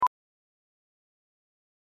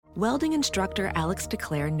Welding instructor Alex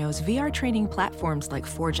DeClaire knows VR training platforms like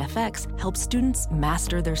Forge FX help students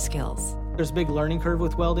master their skills. There's a big learning curve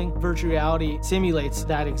with welding. Virtual reality simulates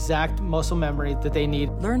that exact muscle memory that they need.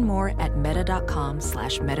 Learn more at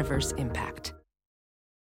meta.com/metaverseimpact.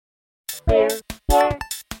 We're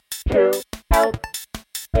here to help.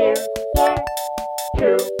 We're here to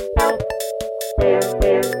help. We're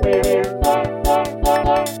here to help.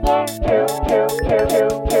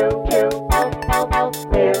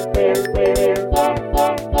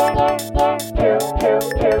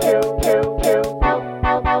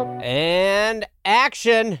 And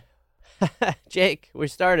action. Jake, we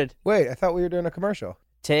started. Wait, I thought we were doing a commercial.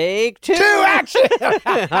 Take two. Action!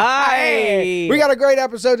 Hi. We got a great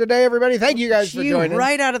episode today, everybody. Thank you guys for joining.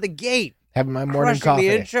 Right out of the gate. Having my morning Crushing coffee.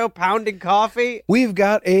 the intro, pounding coffee. We've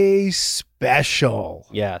got a special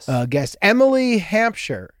guest. Emily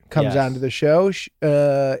Hampshire comes onto the show.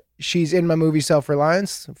 She's in my movie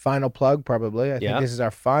Self-Reliance. Final plug, probably. I think this is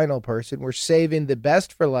our final person. We're saving the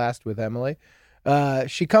best for last with Emily.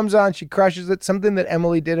 She comes on. She crushes it. Something that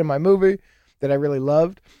Emily did in my movie that I really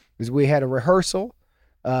loved is we had a rehearsal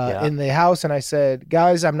in the house, and I said,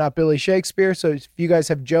 guys, I'm not Billy Shakespeare, so if you guys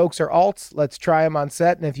have jokes or alts, let's try them on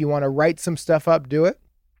set, and if you want to write some stuff up, do it.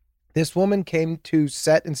 This woman came to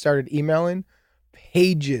set and started emailing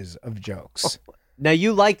pages of jokes. Now,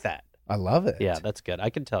 you like that. I love it. Yeah, that's good.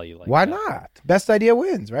 I can tell you like Why that. not? Best idea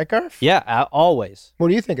wins, right, Garf? Yeah, always. What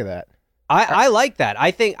do you think of that? I like that.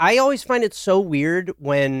 I always find it so weird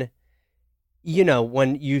when,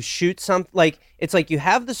 when you shoot something, like, it's like you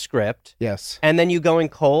have the script. Yes. And then you going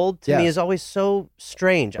cold, to me, is always so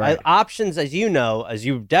strange. Right. Options, as you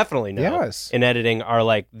definitely know, in editing are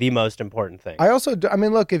like the most important thing.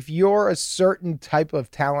 Look, if you're a certain type of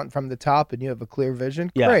talent from the top and you have a clear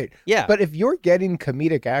vision, great. Yeah. But if you're getting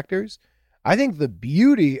comedic actors, I think the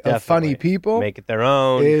beauty of funny people make it their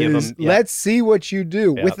own. Is let's see what you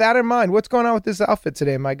do. Yep. With that in mind, what's going on with this outfit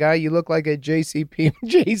today, my guy? You look like a JC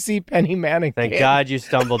Penney mannequin. Thank God you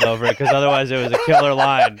stumbled over it, because otherwise it was a killer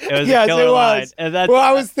line. It was a killer line. And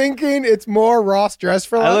I was thinking it's more Ross Dress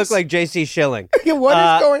for Less. I look like JC Schilling. What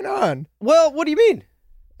is going on? Well, what do you mean?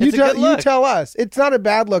 You tell us. It's not a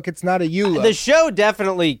bad look. It's not a you look. The show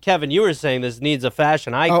definitely, Kevin, you were saying this needs a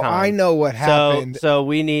fashion icon. Oh, I know what happened. So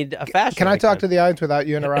we need a fashion Can I talk to the audience without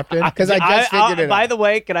you interrupting? Because I just figured it out. By the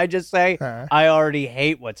way, can I just say, I already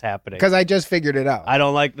hate what's happening. Because I just figured it out. I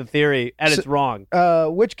don't like the theory, and it's wrong.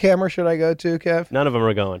 Which camera should I go to, Kev? None of them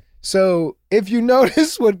are going. So if you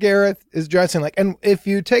notice what Gareth is dressing like, and if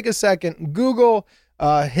you take a second, Google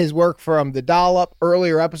his work from the Dollop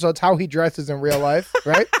earlier episodes, how he dresses in real life,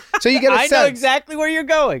 right? So you get a sense. I know exactly where you're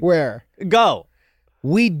going. Where? Go.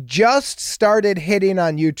 We just started hitting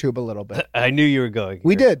on YouTube a little bit. I knew you were going here.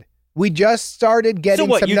 We did. We just started getting some...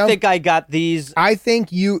 So what, you think I got these... I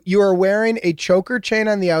think you are wearing a choker chain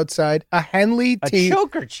on the outside, a Henley tee. A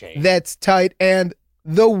choker chain? That's tight, and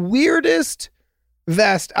the weirdest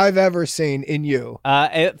vest I've ever seen in you.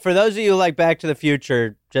 For those of you who like Back to the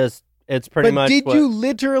Future, it's pretty much. But did you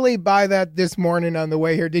literally buy that this morning on the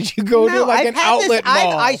way here? Did you go to an outlet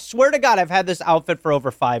mall? I swear to God, I've had this outfit for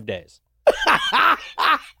over 5 days.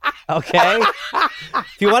 Okay?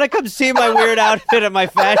 If you want to come see my weird outfit at my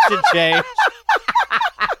fashion change,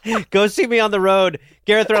 go see me on the road,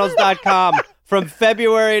 GarethReynolds.com. From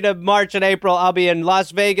February to March and April, I'll be in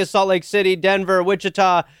Las Vegas, Salt Lake City, Denver,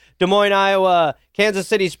 Wichita, Des Moines, Iowa, Kansas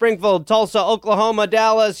City, Springfield, Tulsa, Oklahoma,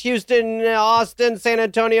 Dallas, Houston, Austin, San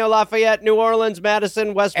Antonio, Lafayette, New Orleans,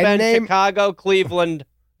 Madison, West Bend, Chicago, Cleveland.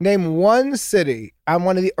 Name one city on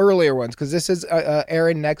one of the earlier ones, because this is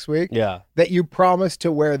airing next week, that you promised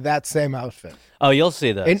to wear that same outfit. Oh, you'll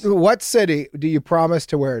see this. In what city do you promise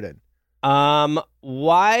to wear it in?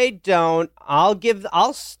 Why don't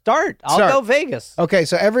I'll start. I'll go Vegas. Okay,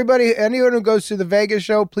 so anyone who goes to the Vegas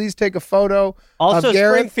show, please take a photo. Also of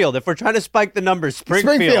Gareth. Springfield. If we're trying to spike the numbers,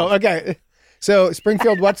 Springfield. Okay. So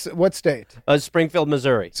Springfield, what state? Springfield,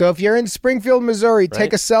 Missouri. So if you're in Springfield, Missouri,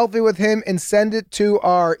 take a selfie with him and send it to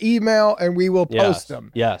our email, and we will post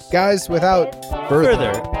them. Yes. Guys, without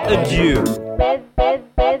further ado.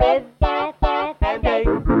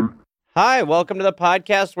 Hi, welcome to the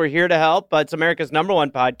podcast. We're here to help. It's America's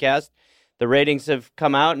 #1 podcast. The ratings have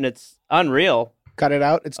come out, and it's unreal. Cut it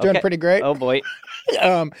out. It's doing pretty great. Oh, boy.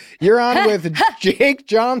 You're on with Jake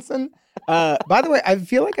Johnson. By the way, I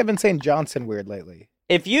feel like I've been saying Johnson weird lately.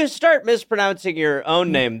 If you start mispronouncing your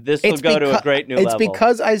own name, this will go to a great new level. It's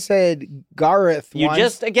because I said Gareth You once.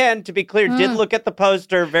 just, again, to be clear, did look at the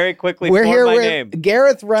poster very quickly We're for here my with name.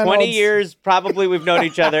 Gareth Reynolds. 20 years, probably we've known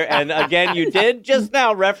each other. And again, you did just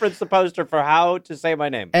now reference the poster for how to say my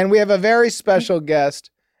name. And we have a very special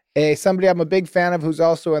guest, somebody I'm a big fan of who's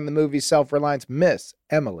also in the movie Self-Reliance, Miss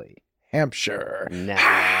Emily Hampshire.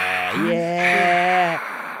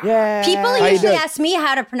 Yeah. People usually ask me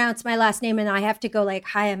how to pronounce my last name, and I have to go like,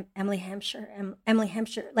 "Hi, I'm Emily Hampshire." Emily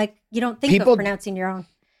Hampshire. Like you don't think of pronouncing your own.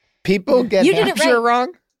 People get Hampshire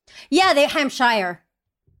wrong. Yeah, they Hampshire.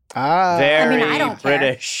 Very I don't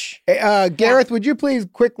British. Gareth, would you please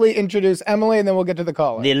quickly introduce Emily, and then we'll get to the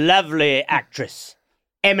caller. The lovely actress,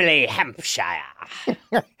 Emily Hampshire.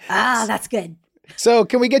 That's good. So,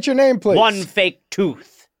 can we get your name, please? One fake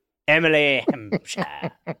tooth, Emily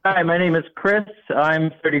Hampshire. Hi, my name is Chris.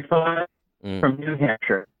 I'm 35 from New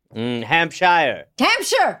Hampshire. Hampshire.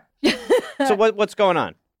 Hampshire. So what's going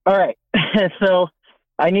on? All right. So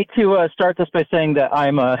I need to start this by saying that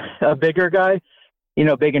I'm a bigger guy,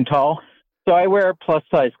 big and tall. So I wear plus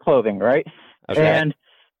size clothing, right? Okay. And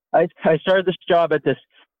I started this job at this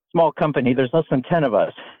small company. There's less than 10 of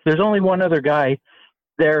us. There's only one other guy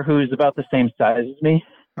there who's about the same size as me.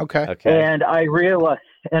 Okay. And I realized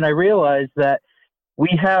that we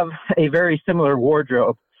have a very similar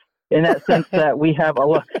wardrobe in that sense that we have a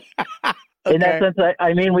look. In that sense,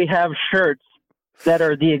 I mean, we have shirts that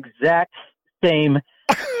are the exact same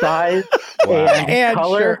size and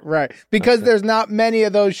color. Shirt, right. Because there's not many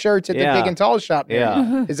of those shirts at the big and tall shop.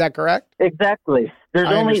 Yeah. Is that correct? Exactly. There's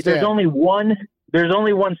only one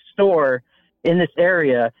store in this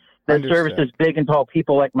area that services big and tall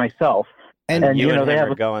people like myself. And you and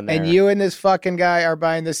him are going there. And you and this fucking guy are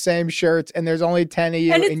buying the same shirts, and there's only 10 of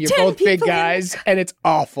you, and you're both big guys, and it's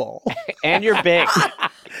awful. And you're big.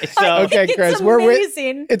 So okay, Chris, it's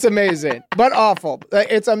amazing. It's amazing, but awful.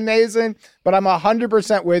 It's amazing, but I'm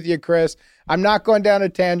 100% with you, Chris. I'm not going down a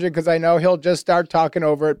tangent because I know he'll just start talking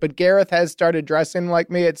over it, but Gareth has started dressing like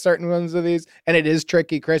me at certain ones of these, and it is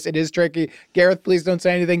tricky, Chris. It is tricky. Gareth, please don't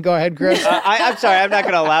say anything. Go ahead, Chris. I'm sorry. I'm not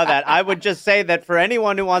going to allow that. I would just say that for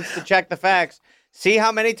anyone who wants to check the facts, see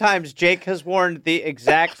how many times Jake has worn the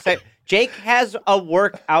exact same. Jake has a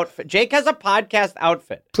work outfit. Jake has a podcast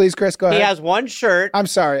outfit. Please, Chris, go ahead. He has one shirt. I'm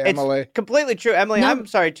sorry, Emily. It's completely true. Emily, No. I'm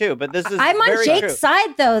sorry too, but this is I'm on very Jake's true.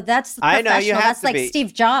 side, though. That's I know, you professional. have That's to like be.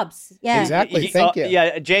 Steve Jobs. Yeah. Exactly. Thank you.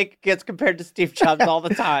 Yeah, Jake gets compared to Steve Jobs all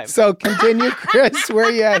the time. So continue, Chris. Where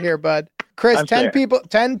are you at here, bud? Chris, I'm 10 there. people.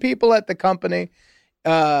 10 people at the company.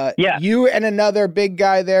 Yeah. You and another big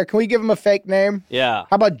guy there. Can we give him a fake name? Yeah.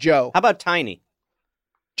 How about Joe? How about Tiny?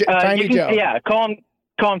 Tiny Joe. Yeah, call him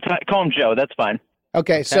Joe. That's fine.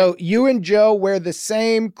 Okay, so you and Joe wear the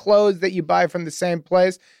same clothes that you buy from the same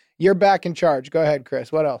place. You're back in charge. Go ahead,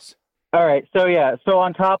 Chris. What else? All right. So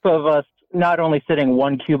on top of us not only sitting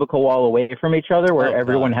one cubicle wall away from each other where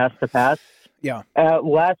everyone has to pass. Yeah.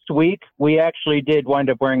 Last week, we actually did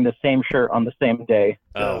wind up wearing the same shirt on the same day.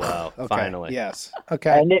 Oh, wow. Okay. Finally. Yes.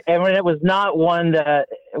 Okay. And it was not one that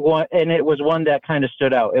kind of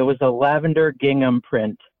stood out. It was a lavender gingham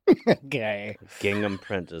print. Okay. Gingham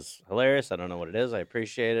print is hilarious. I don't know what it is. I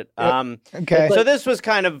appreciate it. Okay. So this was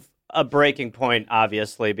kind of a breaking point,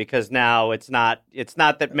 obviously, because now it's not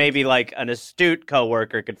that maybe like an astute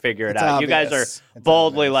coworker could figure it It's out. obvious. You guys are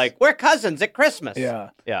boldly like, we're cousins at Christmas. Yeah.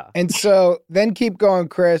 Yeah. And so then keep going,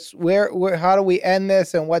 Chris. Where how do we end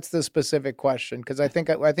this, and what's the specific question? Because I think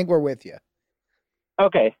we're with you.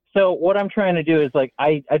 Okay, so what I'm trying to do is like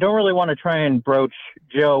I don't really want to try and broach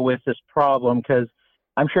Joe with this problem because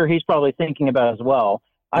I'm sure he's probably thinking about it as well.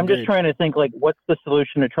 I'm Agreed. just trying to think like what's the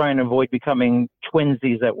solution to try and avoid becoming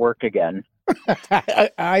twinsies at work again.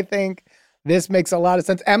 I think this makes a lot of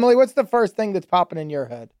sense. Emily, what's the first thing that's popping in your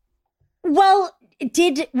head? Well,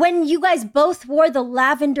 when you guys both wore the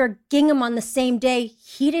lavender gingham on the same day,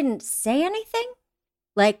 he didn't say anything?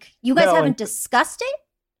 Like, you guys haven't discussed it?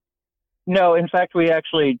 No, in fact, we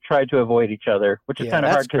actually tried to avoid each other, which is kind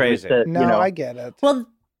of that's hard because crazy. No, I get it. Well,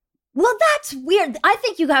 that's weird. I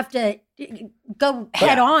think you have to go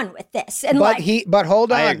head on with this. And But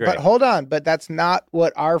hold I on. agree. But hold on. But that's not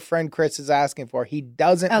what our friend Chris is asking for. He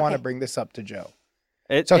doesn't want to bring this up to Joe.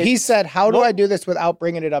 So he said, how do I do this without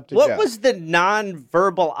bringing it up to Joe? What was the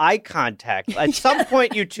non-verbal eye contact? At some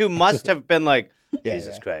point, you two must have been like,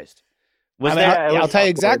 Jesus Christ. I'll tell you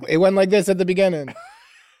exactly. It went like this at the beginning.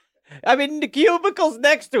 I mean, the cubicles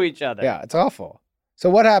next to each other. Yeah, it's awful. So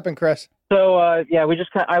what happened, Chris? So I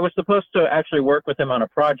was supposed to actually work with him on a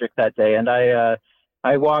project that day, and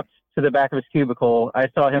I walked to the back of his cubicle. I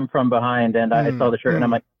saw him from behind, and I saw the shirt, and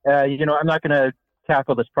I'm like, I'm not going to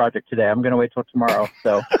tackle this project today. I'm going to wait till tomorrow.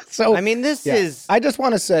 So, I mean, this is. I just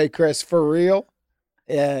want to say, Chris, for real,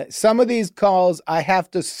 some of these calls I have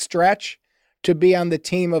to stretch to be on the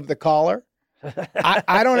team of the caller.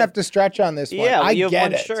 I don't have to stretch on this one. Yeah, you have get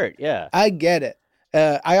one it. shirt. Yeah, I get it.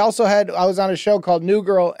 I was on a show called New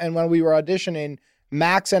Girl, and when we were auditioning,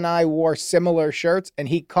 Max and I wore similar shirts, and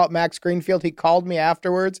Max Greenfield, he called me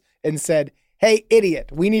afterwards and said, hey, idiot,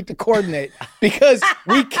 we need to coordinate because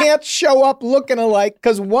we can't show up looking alike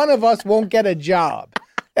because one of us won't get a job.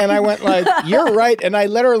 And I went like, you're right. And I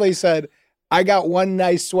literally said, I got one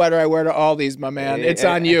nice sweater I wear to Aldi's, my man. It's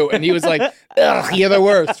on you. And he was like, ugh, you're the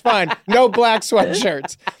worst. Fine. No black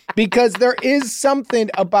sweatshirts. Because there is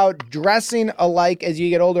something about dressing alike as you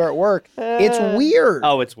get older at work. It's weird.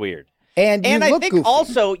 Oh, it's weird. And I think goofy.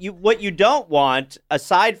 also what you don't want,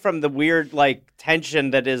 aside from the weird like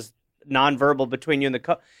tension that is nonverbal between you and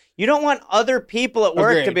the you don't want other people at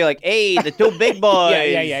work to be like, hey, the two big boys.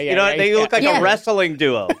 They look like a wrestling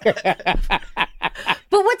duo.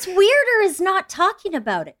 But what's weirder is not talking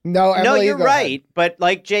about it. No, Emily, no, you're right. But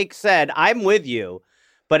like Jake said, I'm with you.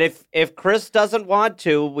 But if Chris doesn't want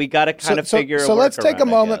to, we got to kind of figure. So let's take a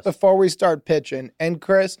moment before we start pitching. And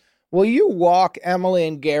Chris, will you walk Emily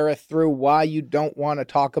and Gareth through why you don't want to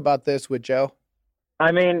talk about this with Joe?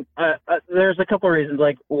 I mean, there's a couple of reasons.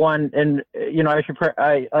 Like one, and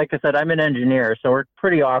like I said, I'm an engineer, so we're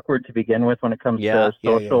pretty awkward to begin with when it comes to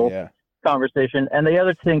social conversation. And the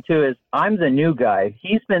other thing too is I'm the new guy.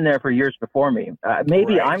 He's been there for years before me.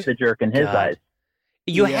 Maybe I'm the jerk in his eyes.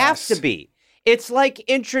 You have to be. It's like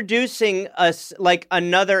introducing us like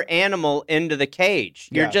another animal into the cage.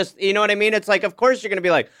 You're just, you know what I mean? It's like, of course you're going to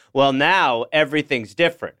be like, well, now everything's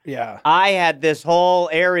different. Yeah. I had this whole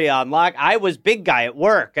area unlocked. I was big guy at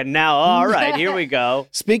work. And now, all right, here we go.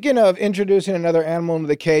 Speaking of introducing another animal into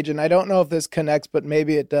the cage, and I don't know if this connects, but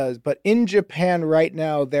maybe it does. But in Japan right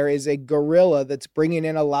now, there is a gorilla that's bringing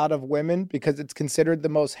in a lot of women because it's considered the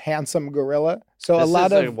most handsome gorilla. So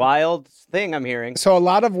this is a wild thing I'm hearing. So a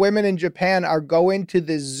lot of women in Japan are going to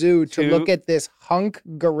the zoo to look at this hunk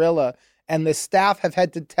gorilla, and the staff have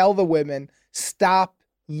had to tell the women, stop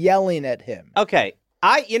yelling at him. Okay.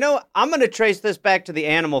 I'm going to trace this back to the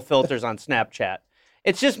animal filters on Snapchat.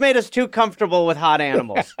 It's just made us too comfortable with hot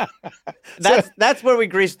animals. That's where we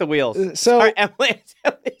grease the wheels. So Sorry,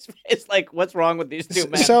 it's like, what's wrong with these two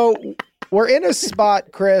men? So we're in a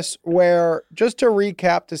spot, Chris, where just to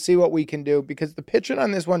recap to see what we can do, because the pitching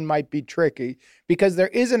on this one might be tricky because there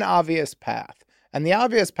is an obvious path. And the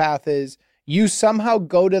obvious path is you somehow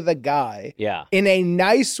go to the guy in a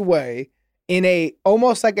nice way, in a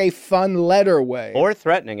almost like a fun letter way. Or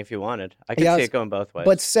threatening if you wanted. I can see it going both ways.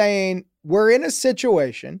 But saying, we're in a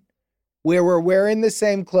situation where we're wearing the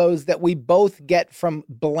same clothes that we both get from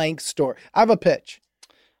blank store. I have a pitch.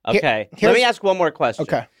 Okay. Let me ask one more question.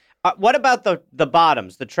 Okay. What about the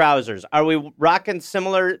bottoms, the trousers? Are we rocking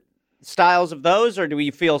similar styles of those, or do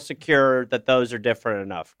we feel secure that those are different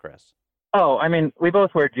enough, Chris? Oh, I mean, we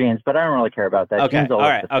both wear jeans, but I don't really care about that. Okay, jeans all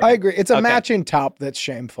right. Okay. I agree. It's a matching top that's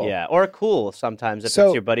shameful. Yeah, or cool sometimes if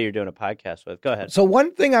it's your buddy you're doing a podcast with. Go ahead. So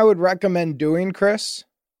one thing I would recommend doing, Chris,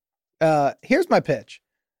 here's my pitch.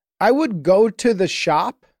 I would go to the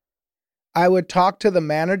shop, I would talk to the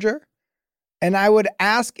manager, and I would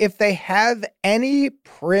ask if they have any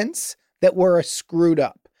prints that were screwed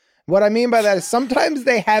up. What I mean by that is sometimes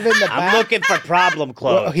they have in the back. I'm looking for problem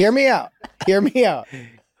clothes. Well, hear me out.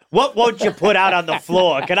 What won't you put out on the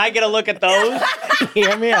floor? Can I get a look at those?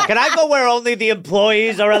 Hear me out. Can I go where only the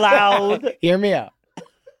employees are allowed? Hear me out.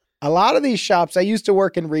 A lot of these shops, I used to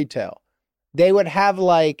work in retail. They would have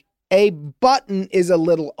like a button is a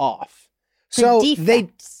little off. So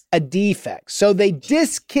a defect. So they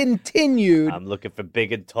discontinued. I'm looking for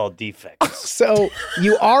big and tall defects. So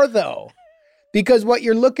you are though. Because what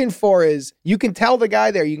you're looking for is, you can tell the guy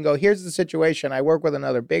there, you can go, here's the situation. I work with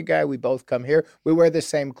another big guy. We both come here. We wear the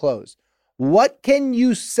same clothes. What can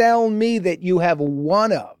you sell me that you have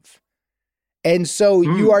one of? And so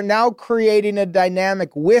you are now creating a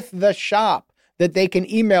dynamic with the shop that they can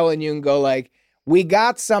email and you can go like, we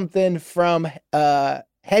got something from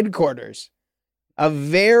headquarters. A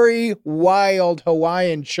very wild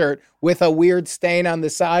Hawaiian shirt with a weird stain on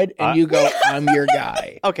the side, and you go, I'm your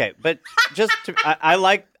guy. Okay, but I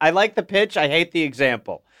like the pitch. I hate the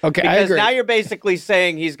example. Okay, because I agree. Now you're basically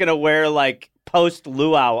saying he's going to wear like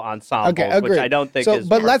post-luau ensembles, which I don't think is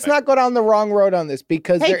But perfect. let's not go down the wrong road on this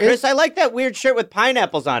because hey, Chris, I like that weird shirt with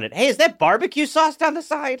pineapples on it. Hey, is that barbecue sauce down the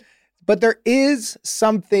side? But there is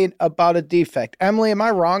something about a defect. Emily, am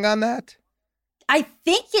I wrong on that? I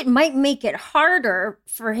think it might make it harder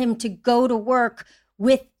for him to go to work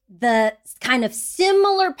with the kind of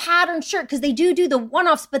similar pattern shirt because they do the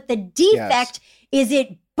one-offs, but the defect is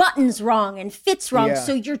it buttons wrong and fits wrong.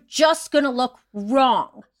 So you're just going to look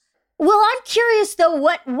wrong. Well, I'm curious though,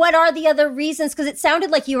 what are the other reasons? Because it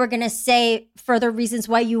sounded like you were going to say further reasons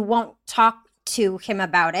why you won't talk to him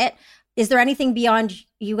about it. Is there anything beyond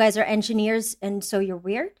you guys are engineers and so you're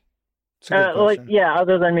weird?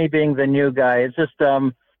 Other than me being the new guy, it's just,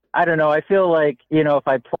 I don't know. I feel like, if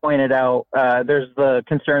I pointed out, there's the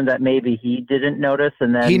concern that maybe he didn't notice,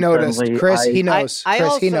 and then he noticed. Chris, he knows.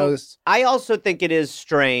 He knows. I also think it is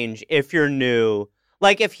strange if you're new.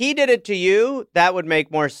 Like, if he did it to you, that would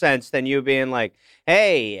make more sense than you being like,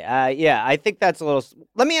 hey, I think that's a little...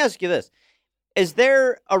 Let me ask you this. Is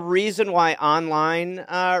there a reason why online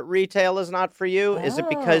retail is not for you? Is it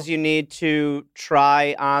because you need to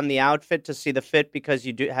try on the outfit to see the fit because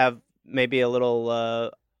you do have maybe a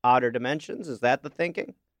little odder dimensions? Is that the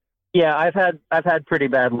thinking? Yeah, I've had pretty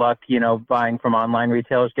bad luck, buying from online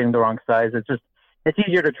retailers, getting the wrong size. It's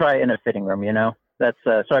easier to try in a fitting room, That's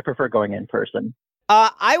so I prefer going in person.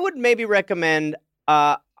 I would maybe recommend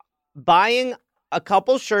buying a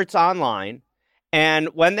couple shirts online, and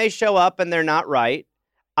when they show up and they're not right,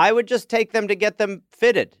 I would just take them to get them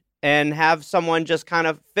fitted and have someone just kind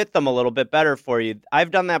of fit them a little bit better for you.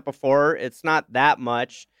 I've done that before. It's not that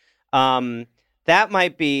much. That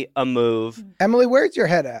might be a move. Emily, where's your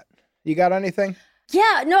head at? You got anything?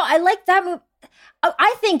 Yeah, no, I like that move.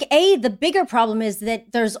 I think, the bigger problem is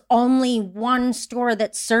that there's only one store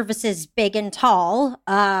that services big and tall.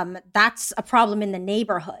 That's a problem in the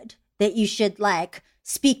neighborhood that you should,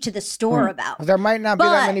 speak to the store about. There might not be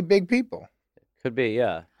that many big people. Could be,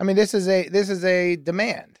 yeah. I mean, this is a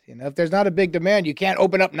demand. If there's not a big demand, you can't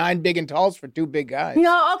open up 9 big and talls for 2 big guys.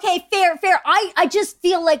 No, okay, fair. I just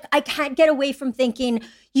feel like I can't get away from thinking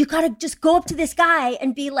you gotta just go up to this guy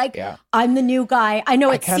and be like, I'm the new guy. I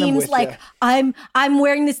know it seems like I'm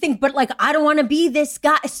wearing this thing, but I don't want to be this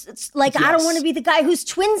guy. I don't want to be the guy who's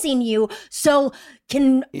twinsing you. So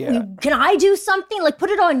can I do something? Put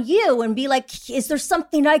it on you and be like, is there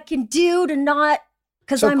something I can do to not?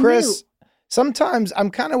 Because I'm Chris, new. Sometimes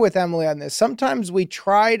I'm kind of with Emily on this. Sometimes we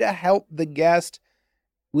try to help the guest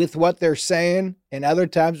with what they're saying, and other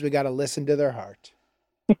times we got to listen to their heart.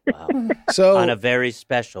 Wow. So on a very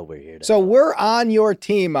special, we're here. So we're on your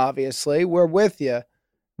team, obviously. We're with you.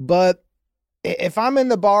 But if I'm in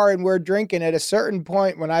the bar and we're drinking at a certain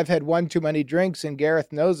point when I've had one too many drinks, and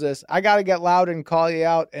Gareth knows this, I got to get loud and call you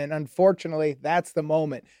out. And unfortunately, that's the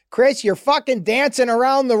moment. Chris, you're fucking dancing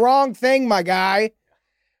around the wrong thing, my guy.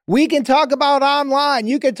 We can talk about online.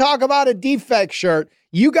 You can talk about a defect shirt.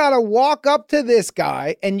 You got to walk up to this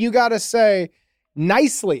guy and you got to say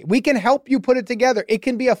nicely, we can help you put it together. It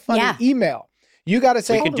can be a funny email. You got to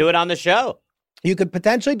say, we could do it on the show. You could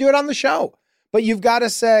potentially do it on the show, but you've got to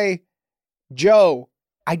say, Joe,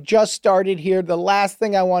 I just started here. The last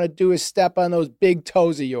thing I want to do is step on those big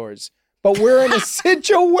toes of yours. But we're in a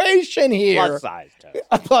situation here. Plus-size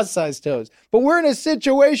toes. Plus-size toes. But we're in a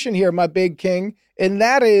situation here, my big king, and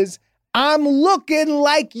that is, I'm looking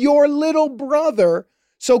like your little brother.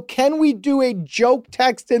 So can we do a joke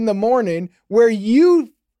text in the morning where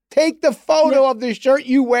you take the photo of the shirt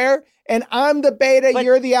you wear and I'm the beta,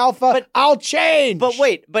 you're the alpha, I'll change.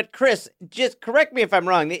 But Chris, just correct me if I'm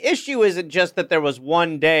wrong. The issue isn't just that there was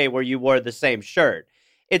one day where you wore the same shirt.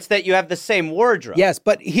 It's that you have the same wardrobe. Yes,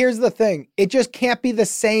 but here's the thing. It just can't be the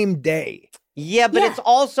same day. Yeah, but it's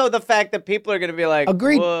also the fact that people are going to be like,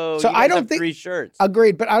 agreed. Whoa, so you guys I don't have think 3 shirts.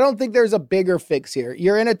 Agreed, but I don't think there's a bigger fix here.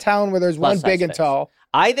 You're in a town where there's one big and tall.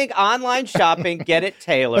 I think online shopping, get it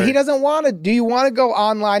tailored. But he doesn't want to. Do you want to go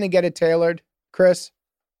online and get it tailored, Chris?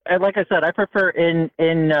 And like I said, I prefer in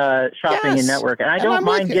shopping and network, and I don't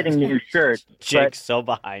mind getting new shirts. Jake's so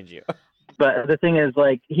behind you. But the thing is,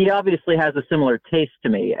 he obviously has a similar taste to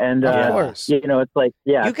me, and of course, it's like,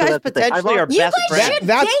 you guys potentially are best friends. You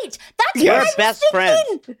guys should date. That's you're what I'm best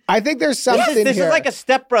thinking. friends. I think there's something here. This is like a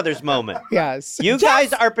stepbrothers moment. Yes, you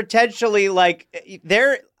guys are potentially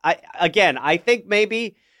I think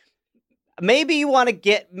maybe you want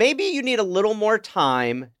to maybe you need a little more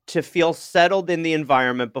time to feel settled in the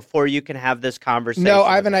environment before you can have this conversation. No,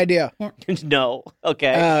 I have an idea. Yeah. No,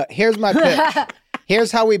 okay. Here's my pitch.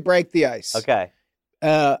 Here's how we break the ice. Okay.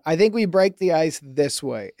 I think we break the ice this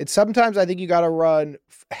way. Sometimes I think you got to run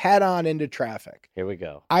head on into traffic. Here we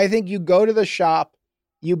go. I think you go to the shop,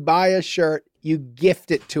 you buy a shirt, you gift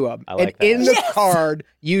it to them. And in the card,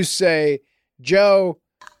 you say, Joe,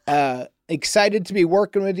 excited to be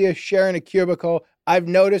working with you, sharing a cubicle. I've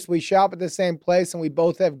noticed we shop at the same place and we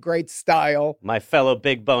both have great style. My fellow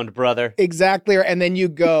big-boned brother. Exactly. And then you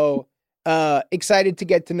go, excited to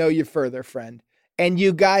get to know you further, friend. And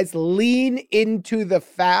you guys lean into the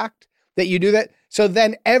fact that you do that. So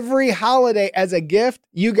then every holiday as a gift,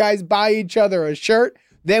 you guys buy each other a shirt.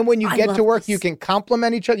 Then when you get to work, you can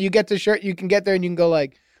compliment each other. You get the shirt, you can get there and you can go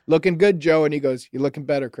looking good, Joe. And he goes, you're looking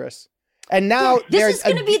better, Chris. And now this is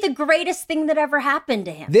going to be the greatest thing that ever happened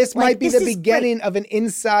to him. This might be the beginning of an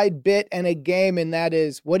inside bit and a game, and that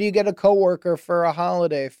is, what do you get a coworker for a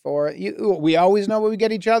holiday for? We always know what we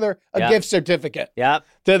get each other, a gift certificate. Yep.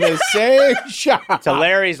 To the same shop. To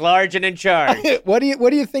Larry's Large and in Charge. What do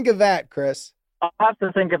you think of that, Chris? I'll have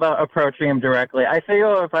to think about approaching him directly. I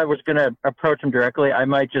feel if I was going to approach him directly, I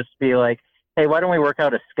might just be like, hey, why don't we work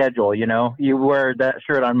out a schedule, you know? You wear that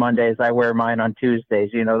shirt on Mondays, I wear mine on Tuesdays,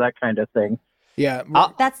 you know, that kind of thing. Yeah.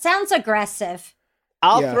 That sounds aggressive.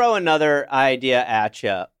 I'll throw another idea at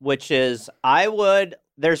you, which is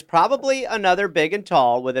there's probably another big and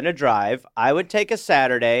tall within a drive. I would take a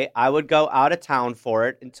Saturday. I would go out of town for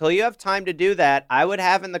it. Until you have time to do that, I would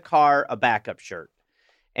have in the car a backup shirt.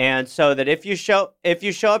 And so that if you show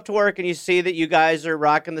up to work and you see that you guys are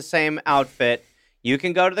rocking the same outfit, you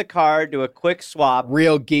can go to the car, do a quick swap.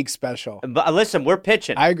 Real geek special. But listen, we're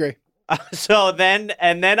pitching. I agree. So then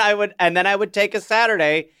I would take a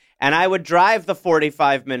Saturday and I would drive the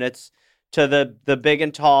 45 minutes to the big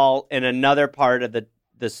and tall in another part of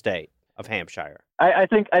the state of Hampshire. I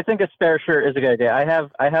think a spare shirt is a good idea.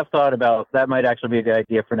 I have thought about that. Might actually be a good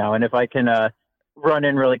idea for now. And if I can run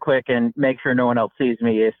in really quick and make sure no one else sees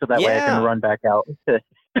me, so that way I can run back out.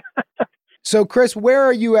 So, Chris, where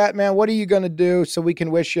are you at, man? What are you going to do so we can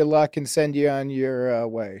wish you luck and send you on your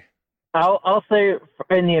way? I'll say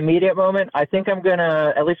in the immediate moment, I think I'm going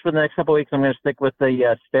to, at least for the next couple of weeks, I'm going to stick with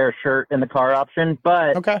the spare shirt in the car option.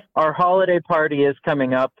 But our holiday party is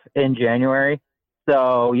coming up in January.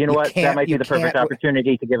 So, you know what? That might be the perfect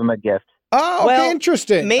opportunity to give him a gift. Oh, okay,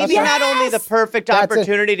 interesting. Maybe not only the perfect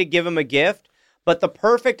opportunity to give him a gift, but the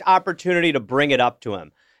perfect opportunity to bring it up to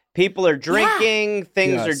him. People are drinking,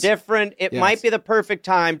 things are different. It might be the perfect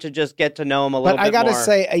time to just get to know him a little bit more. But I got to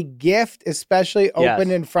say, a gift, especially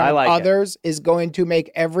open in front of others, is going to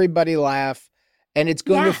make everybody laugh, and it's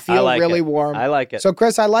going to feel really warm. I like it. So,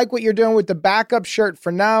 Chris, I like what you're doing with the backup shirt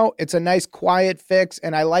for now. It's a nice, quiet fix,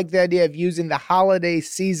 and I like the idea of using the holiday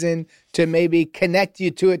season to maybe connect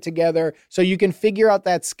you to it together so you can figure out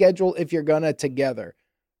that schedule if you're going to together.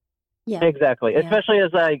 Yeah, exactly. Yeah. Especially as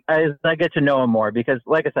I get to know him more, because,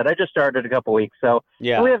 like I said, I just started a couple weeks, so we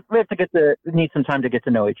have to need some time to get to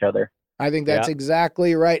know each other. I think that's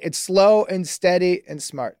exactly right. It's slow and steady and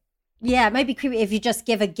smart. Yeah, it might be creepy if you just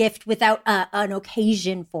give a gift without an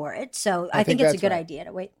occasion for it. So I think it's a good idea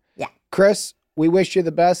to wait. Yeah, Chris, we wish you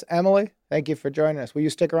the best. Emily, thank you for joining us. Will you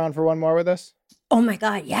stick around for one more with us? Oh my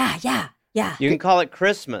God, yeah. You can call it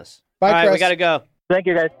Christmas. Bye, All right, Chris. we got to go. Thank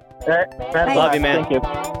you, guys. All right. Love you, man. Thank you.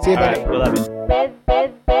 See you, buddy. We love you.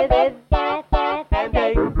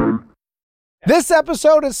 This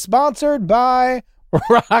episode is sponsored by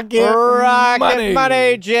Rocket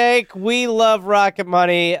Money, Jake. We love Rocket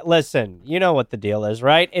Money. Listen, you know what the deal is,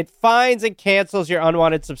 right? It finds and cancels your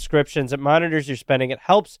unwanted subscriptions. It monitors your spending. It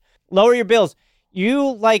helps lower your bills.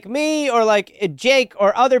 You, like me or like Jake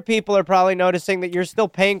or other people, are probably noticing that you're still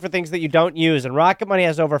paying for things that you don't use. And Rocket Money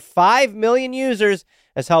has over 5 million users,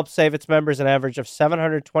 has helped save its members an average of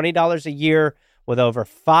 $720 a year with over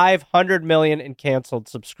 500 million in canceled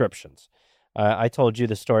subscriptions. I told you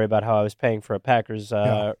the story about how I was paying for a Packers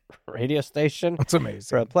radio station. That's amazing.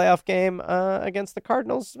 For a playoff game against the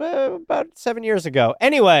Cardinals about 7 years ago.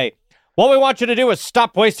 Anyway, what we want you to do is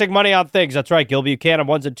stop wasting money on things. That's right, Gil Buchanan,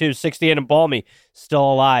 1s and 2s, 68 and balmy, still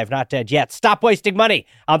alive, not dead yet. Stop wasting money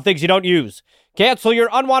on things you don't use. Cancel your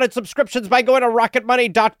unwanted subscriptions by going to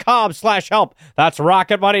rocketmoney.com/help. That's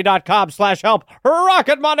rocketmoney.com/help.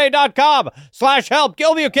 rocketmoney.com/help.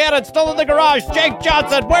 Gil Buchanan still in the garage. Jake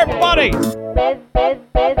Johnson, we're buddies.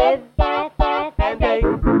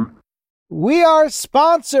 We are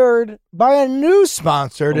sponsored by a new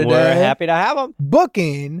sponsor today. We're happy to have them.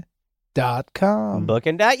 Booking.com.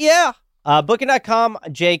 Booking.com,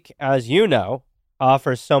 Jake, as you know,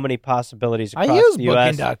 offers so many possibilities across the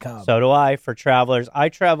U.S. Booking.com. So do I for travelers. I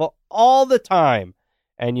travel all the time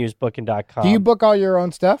and use Booking.com. Do you book all your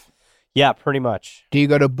own stuff? Yeah, pretty much. Do you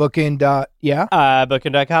go to Booking.yeah?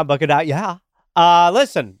 Booking.com, Booking.yeah.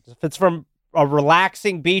 Listen, if it's from a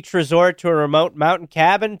relaxing beach resort to a remote mountain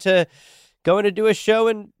cabin to going to do a show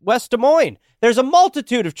in West Des Moines, there's a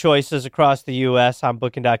multitude of choices across the U.S. on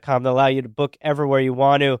Booking.com that allow you to book everywhere you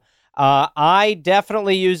want to. I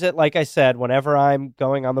definitely use it, like I said, whenever I'm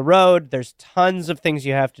going on the road. There's tons of things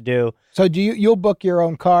you have to do. So you'll book your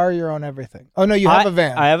own car, your own everything? Oh, no, you have a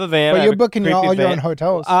van. I have a van. But you're booking all your own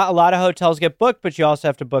hotels. A lot of hotels get booked, but you also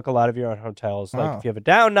have to book a lot of your own hotels. Like if you have a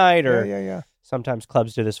down night or sometimes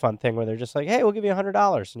clubs do this fun thing where they're just like, hey, we'll give you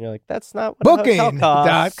 $100. And you're like, that's not what a hotel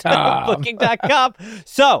costs. Booking.com.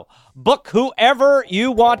 So book whoever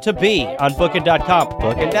you want to be on Booking.com.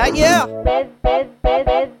 Booking.yeah.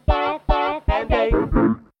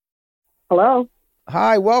 Hello.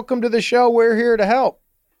 Hi, welcome to the show. We're here to help.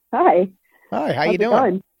 Hi. Hi, how How's you it doing?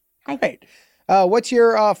 going? Hi. Great. What's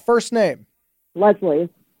your first name? Leslie.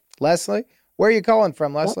 Leslie? Where are you calling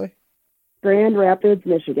from, Leslie? Grand Rapids,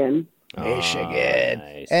 Michigan. Michigan.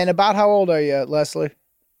 Nice. And about how old are you, Leslie?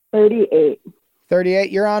 38.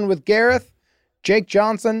 38. You're on with Gareth, Jake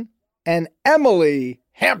Johnson, and Emily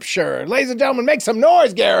Hampshire. Ladies and gentlemen, make some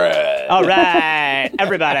noise, Gareth. All right,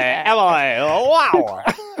 everybody. Emily, wow.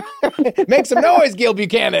 Make some noise, Gil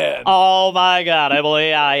Buchanan. Oh, my God,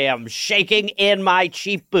 Emily, I am shaking in my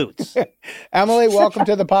cheap boots. Emily, welcome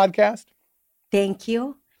to the podcast. Thank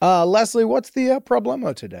you. Leslie, what's the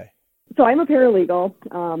problemo today? So I'm a paralegal.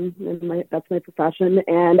 And that's my profession.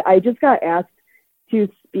 And I just got asked to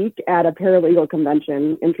speak at a paralegal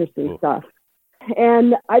convention. Interesting stuff.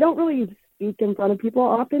 And I don't really speak in front of people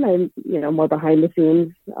often. I'm, more behind the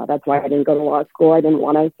scenes. That's why I didn't go to law school. I didn't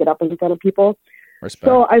want to get up in front of people. Respect.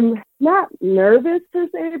 So I'm not nervous per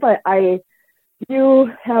se, but I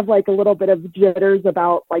do have like a little bit of jitters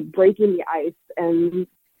about like breaking the ice and,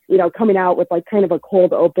 coming out with like kind of a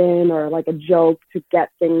cold open or like a joke to get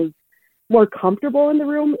things more comfortable in the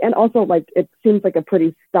room. And also like, it seems like a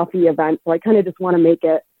pretty stuffy event. So I kind of just want to make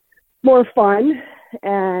it more fun.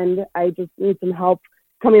 And I just need some help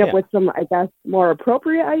coming up with some, I guess, more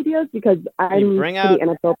appropriate ideas because I'm pretty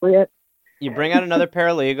inappropriate. You bring out another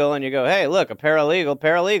paralegal and you go, hey, look, a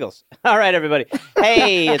paralegals. All right, everybody.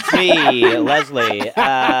 Hey, it's me, Leslie.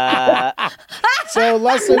 So,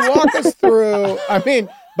 Leslie, walk us through. I mean,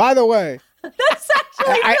 by the way, That's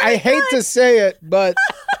actually I hate to say it, but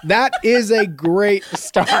that is a great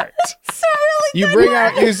start. It's really You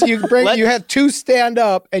good. bring out you have two stand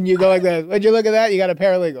up and you go like this. Would you look at that? You got a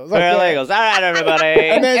paralegals. Okay. Paralegals. All right, everybody.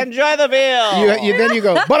 And then- enjoy the meal. Then you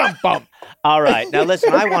go bum. All right. Now,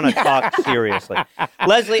 listen, I want to talk seriously.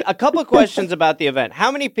 Leslie, a couple of questions about the event. How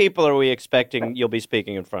many people are we expecting you'll be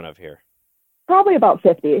speaking in front of here? Probably about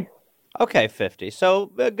 50. Okay, 50.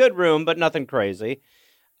 So a good room, but nothing crazy.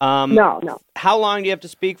 No. How long do you have to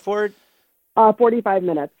speak for? 45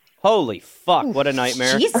 minutes. Holy fuck, what a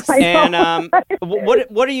nightmare. Jesus. And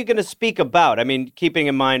what are you going to speak about? I mean, keeping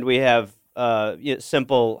in mind we have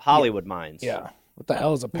simple Hollywood minds. Yeah. What the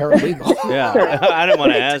hell is a paralegal? Yeah, I didn't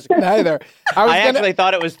want to ask. Neither. I actually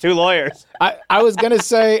thought it was two lawyers. I was going to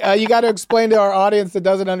say, you got to explain to our audience that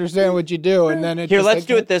doesn't understand what you do. And then Here, let's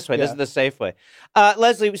do it this way. Yeah. This is the safe way.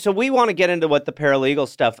 Leslie, so we want to get into what the paralegal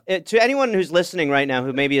stuff. To anyone who's listening right now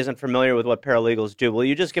who maybe isn't familiar with what paralegals do, will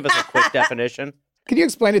you just give us a quick definition? Can you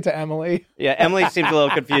explain it to Emily? Yeah, Emily seems a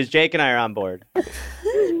little confused. Jake and I are on board.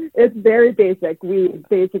 It's very basic. We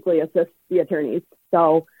basically assist the attorneys.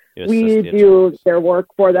 So we do attorneys. their work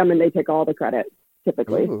for them and they take all the credit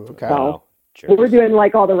typically. Ooh, okay. So we're doing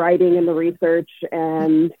like all the writing and the research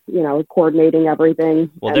and, coordinating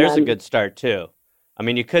everything. Well, there's a good start too. I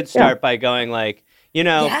mean, you could start by going like,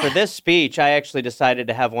 for this speech, I actually decided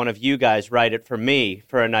to have one of you guys write it for me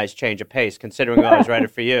for a nice change of pace, considering we always write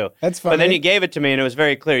it for you. That's funny. But then you gave it to me, and it was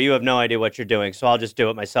very clear you have no idea what you're doing, so I'll just do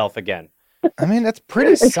it myself again. I mean, that's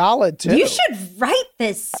pretty solid, too. You should write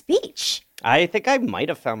this speech. I think I might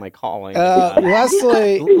have found my calling.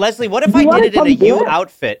 Leslie, what if I did it in a you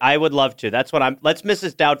outfit? I would love to. That's what let's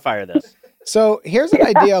Mrs. Doubtfire this. So here's an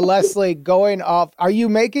idea, Leslie, going off. Are you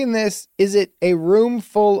making this, is it a room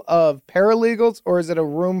full of paralegals or is it a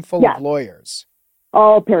room full of lawyers?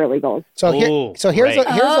 All paralegals. So here's a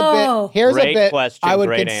bit question, I would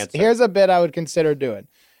great answer. Here's a bit I would consider doing.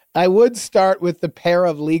 I would start with the pair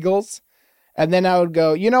of legals. And then I would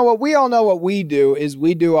go, what we all know what we do is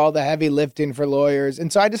we do all the heavy lifting for lawyers.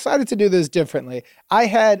 And so I decided to do this differently. I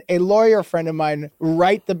had a lawyer friend of mine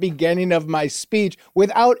write the beginning of my speech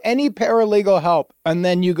without any paralegal help. And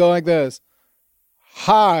then you go like this.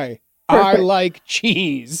 Hi, I like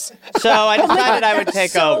cheese. So I decided I would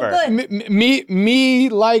take over. Me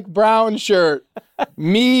like brown shirt.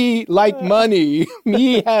 Me like money.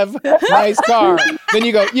 Me have nice car. Then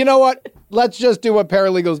you go, you know what? Let's just do what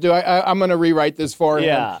paralegals do. I'm going to rewrite this for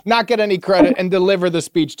him, not get any credit, and deliver the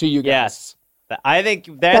speech to you guys. Yes. I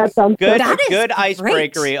think that's good. That is good great.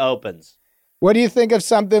 icebreakery opens. What do you think of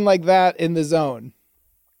something like that in the zone?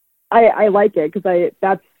 I like it because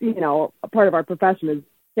that's, a part of our profession is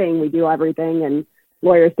saying we do everything and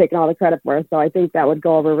lawyers taking all the credit for us. So I think that would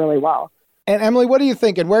go over really well. And Emily, what are you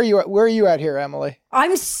thinking? Where are you at here, Emily?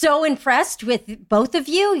 I'm so impressed with both of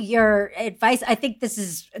you. Your advice, I think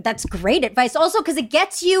that's great advice. Also, because it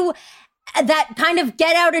gets you that kind of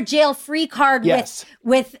get out of jail free card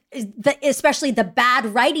with especially the bad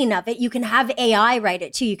writing of it. You can have AI write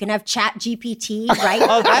it too. You can have Chat GPT write.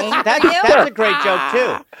 Oh, that's a great joke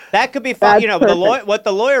too. That could be fun. What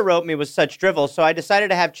the lawyer wrote me was such drivel, so I decided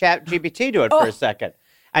to have Chat GPT do it for a second,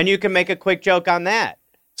 and you can make a quick joke on that.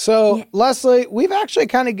 So, Leslie, we've actually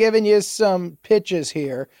kind of given you some pitches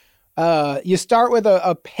here. You start with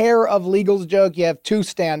a pair of legals joke. You have two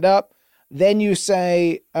stand up. Then you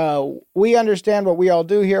say, we understand what we all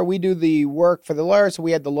do here. We do the work for the lawyers, so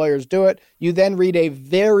we had the lawyers do it. You then read a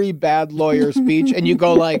very bad lawyer speech, and you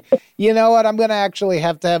go like, you know what? I'm going to actually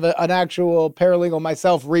have to have an actual paralegal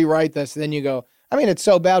myself rewrite this. And then you go, I mean, it's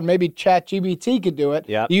so bad, maybe ChatGPT could do it.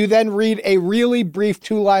 Yep. You then read a really brief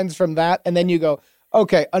 2 lines from that, and then you go,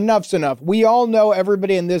 okay, enough's enough. We all know,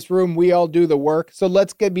 everybody in this room, we all do the work, so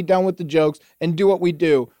let's be done with the jokes and do what we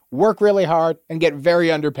do. Work really hard and get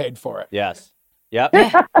very underpaid for it. Yes. Yep.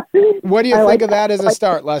 What do you think of that as a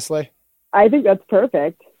start, Leslie? I think that's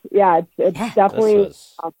perfect. Yeah, it's definitely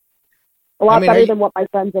a lot better than what my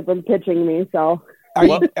friends have been pitching me. So,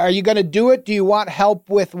 are you going to do it? Do you want help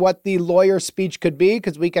with what the lawyer speech could be?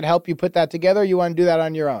 Because we could help you put that together. Or you want to do that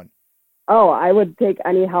on your own? Oh, I would take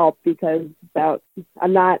any help because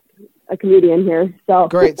I'm not a comedian here. So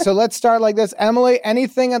great. So let's start like this. Emily,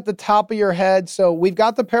 anything at the top of your head? So we've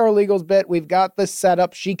got the paralegals bit. We've got the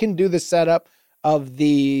setup. She can do the setup of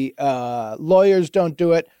the lawyers don't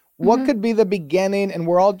do it. What could be the beginning? And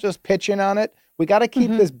we're all just pitching on it. We got to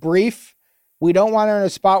keep this brief. We don't want her in a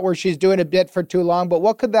spot where she's doing a bit for too long. But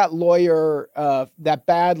what could that lawyer, that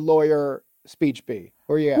bad lawyer speech be?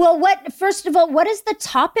 Where you at? Well, first of all, what is the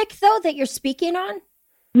topic though that you're speaking on?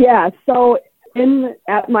 Yeah. So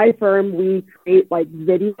at my firm, we create like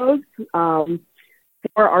videos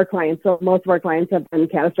for our clients. So most of our clients have been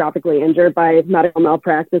catastrophically injured by medical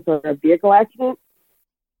malpractice or a vehicle accident.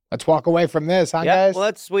 Let's walk away from this, huh, guys?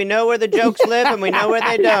 Well, we know where the jokes live and we know where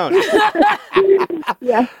they don't.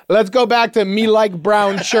 Yeah. Let's go back to me like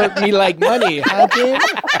brown shirt, me like money, huh, Tim?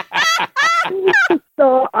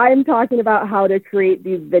 So I'm talking about how to create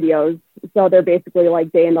these videos. So they're basically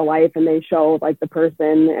like day in the life, and they show like the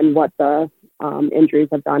person and what the injuries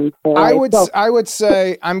have done. I would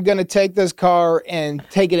say I'm going to take this car and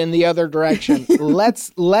take it in the other direction.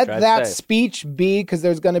 Let that speech be, because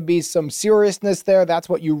there's going to be some seriousness there. That's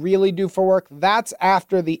what you really do for work. That's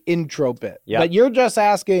after the intro bit. Yep. But you're just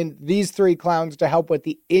asking these 3 clowns to help with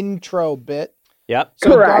the intro bit. Yep.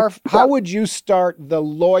 So correct. Garf, how would you start the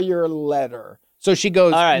lawyer letter? So she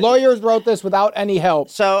goes, all right. Lawyers wrote this without any help.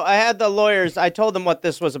 So I had the lawyers, I told them what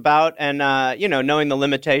this was about, and, knowing the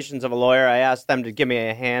limitations of a lawyer, I asked them to give me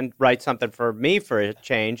a hand, write something for me for a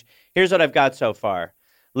change. Here's what I've got so far.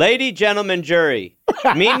 Lady, gentlemen, jury,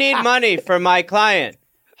 me need money for my client.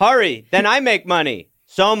 Hurry, then I make money.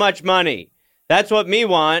 So much money. That's what me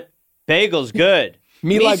want. Bagel's good.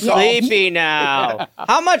 Me like sleepy now.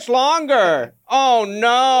 How much longer? Oh,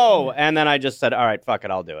 no. And then I just said, all right, fuck it,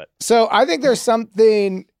 I'll do it. So I think there's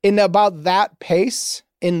something in about that pace,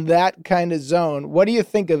 in that kind of zone. What do you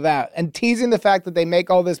think of that? And teasing the fact that they make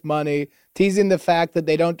all this money, teasing the fact that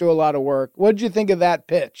they don't do a lot of work. What did you think of that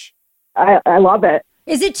pitch? I love it.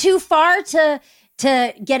 Is it too far to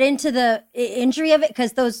get into the injury of it?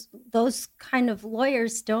 Because those kind of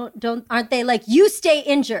lawyers aren't they like, you stay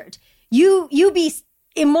injured, you be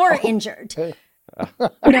more injured.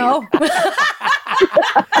 No.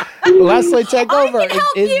 Leslie, take over.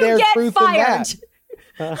 Is there truth fired.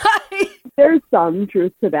 in that? There's some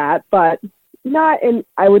truth to that, but not in.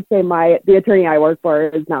 I would say the attorney I work for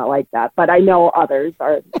is not like that, but I know others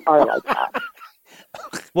are like that.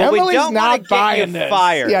 Well, Emily's we don't want to get you this.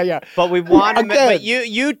 fired. Yeah. But we want to. But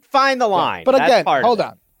you find the line. But That's again, part hold of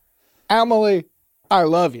it. on, Emily, I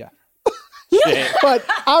love you. But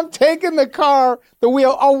I'm taking the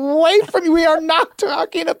wheel away from you. We are not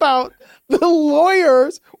talking about the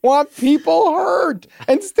lawyers want people hurt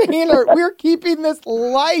and staying hurt. We're keeping this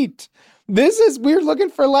light. We're looking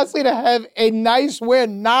for Leslie to have a nice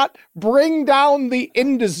win, not bring down the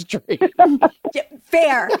industry.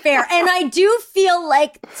 Fair. And I do feel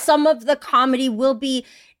like some of the comedy will be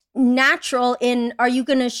natural are you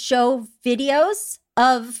going to show videos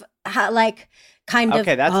of how, like, kind of.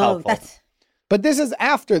 Okay, that's helpful. But this is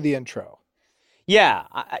after the intro. Yeah.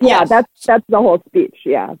 Yeah, that's the whole speech.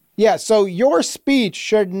 Yeah. Yeah. So your speech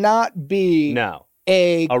should not be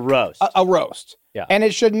a roast. A roast. Yeah. And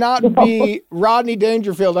it should not be Rodney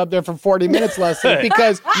Dangerfield up there for 40 minutes, Leslie,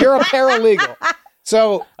 because you're a paralegal.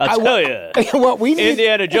 So I'll tell you, what we need,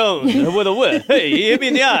 Indiana Jones with a whip. Hey, you hit me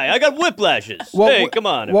in the eye. I got whiplashes. Hey, come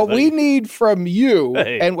on, everybody. What we need from you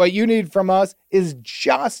and what you need from us is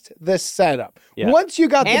just the setup. Yeah. Once you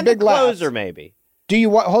got and the big closer, laughs, maybe. Do you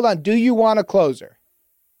want? Hold on. Do you want a closer?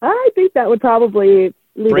 I think that would probably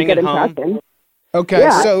leave a good impression. Okay,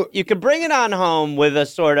 yeah. So you can bring it on home with a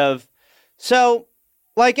sort of, so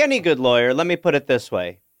like any good lawyer, let me put it this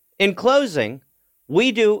way. In closing,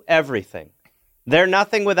 we do everything. They're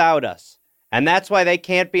nothing without us. And that's why they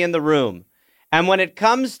can't be in the room. And when it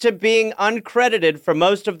comes to being uncredited for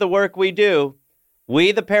most of the work we do,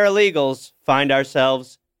 we, the paralegals, find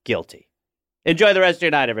ourselves guilty. Enjoy the rest of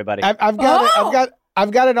your night, everybody. I've got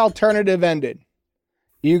an alternative ending.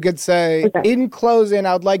 You could say, in closing,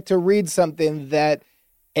 I'd like to read something that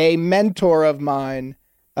a mentor of mine,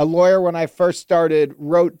 a lawyer when I first started,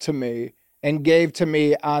 wrote to me and gave to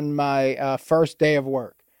me on my first day of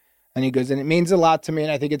work. And he goes, and it means a lot to me, and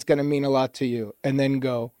I think it's going to mean a lot to you. And then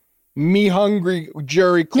go, me hungry,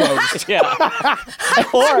 jury closed. Yeah.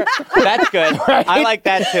 Or, that's good. Right? I like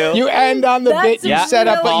that too. You end on the bit you set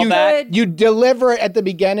up, but you deliver it at the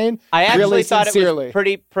beginning. I actually really thought sincerely. It was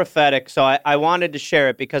pretty prophetic, so I wanted to share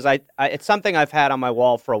it because it's something I've had on my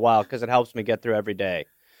wall for a while because it helps me get through every day.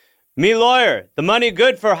 Me lawyer, the money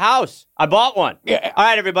good for house. I bought one. Yeah. All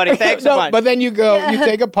right, everybody, thanks so much. But then you go, you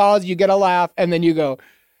take a pause, you get a laugh, and then you go.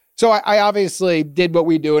 So I obviously did what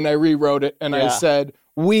we do, and I rewrote it, and I said,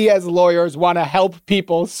 we as lawyers want to help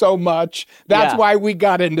people so much. That's why we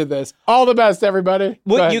got into this. All the best, everybody.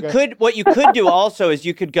 What you could do also is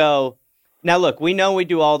you could go, now look, we know we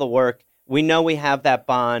do all the work. We know we have that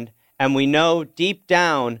bond, and we know deep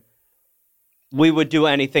down we would do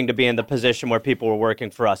anything to be in the position where people were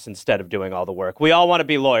working for us instead of doing all the work. We all want to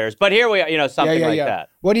be lawyers, but here we are, something like that.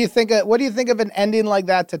 What do you think of an ending like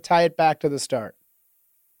that to tie it back to the start?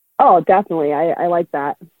 Oh, definitely. I like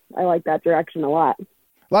that. I like that direction a lot.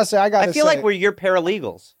 Leslie, I feel like we're your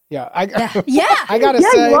paralegals. Yeah. I gotta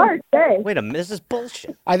say. You are. Wait a minute, this is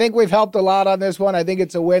bullshit. I think we've helped a lot on this one. I think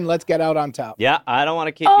it's a win. Let's get out on top. Yeah, I don't want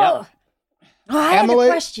to keep. Oh, I Emily,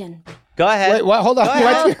 had a question. Go ahead. Wait, hold on.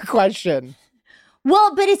 What's your question?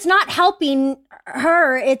 Well, but it's not helping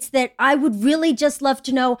her. It's that I would really just love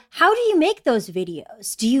to know, how do you make those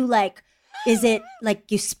videos? Do you is it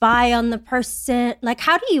like you spy on the person? Like,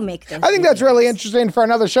 how do you make those? I think that's really interesting for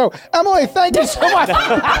another show. Emily, thank you so much.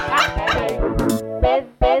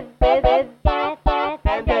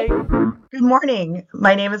 Good morning.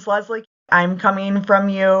 My name is Leslie. I'm coming from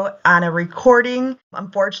you on a recording.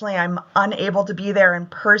 Unfortunately, I'm unable to be there in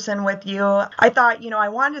person with you. I thought, I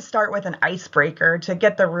wanted to start with an icebreaker to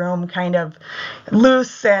get the room kind of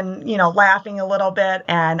loose and, laughing a little bit.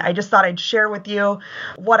 And I just thought I'd share with you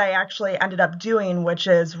what I actually ended up doing, which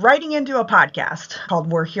is writing into a podcast called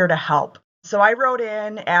We're Here to Help. So I wrote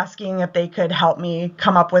in asking if they could help me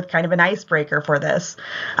come up with kind of an icebreaker for this.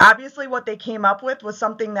 Obviously, what they came up with was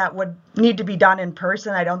something that would need to be done in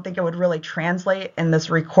person. I don't think it would really translate in this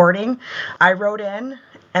recording. I wrote in,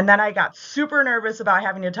 and then I got super nervous about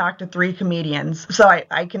having to talk to 3 comedians. So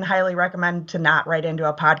I can highly recommend to not write into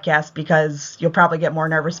a podcast because you'll probably get more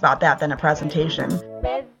nervous about that than a presentation.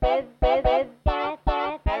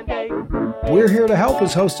 We're Here to Help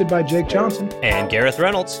is hosted by Jake Johnson and Gareth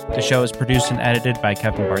Reynolds. The show is produced and edited by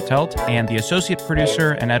Kevin Bartelt, and the associate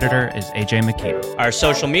producer and editor is AJ McKee. Our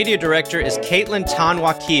social media director is Caitlin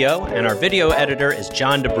Tanwakio, and our video editor is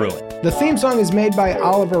John DeBruin. The theme song is made by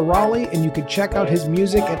Oliver Raleigh, and you can check out his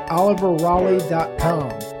music at oliverraleigh.com.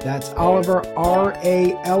 That's Oliver,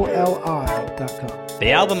 RALLI.com.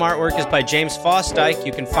 The album artwork is by James Fosdyke.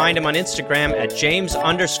 You can find him on Instagram at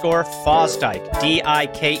James_Fosdyke,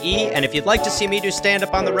 DIKE. And if you'd like to see me do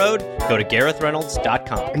stand-up on the road, go to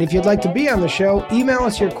GarethReynolds.com. And if you'd like to be on the show, email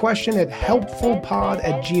us your question at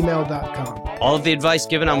helpfulpod@gmail.com. All of the advice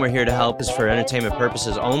given on We're Here to Help is for entertainment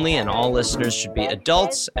purposes only, and all listeners should be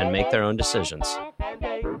adults and make their own decisions.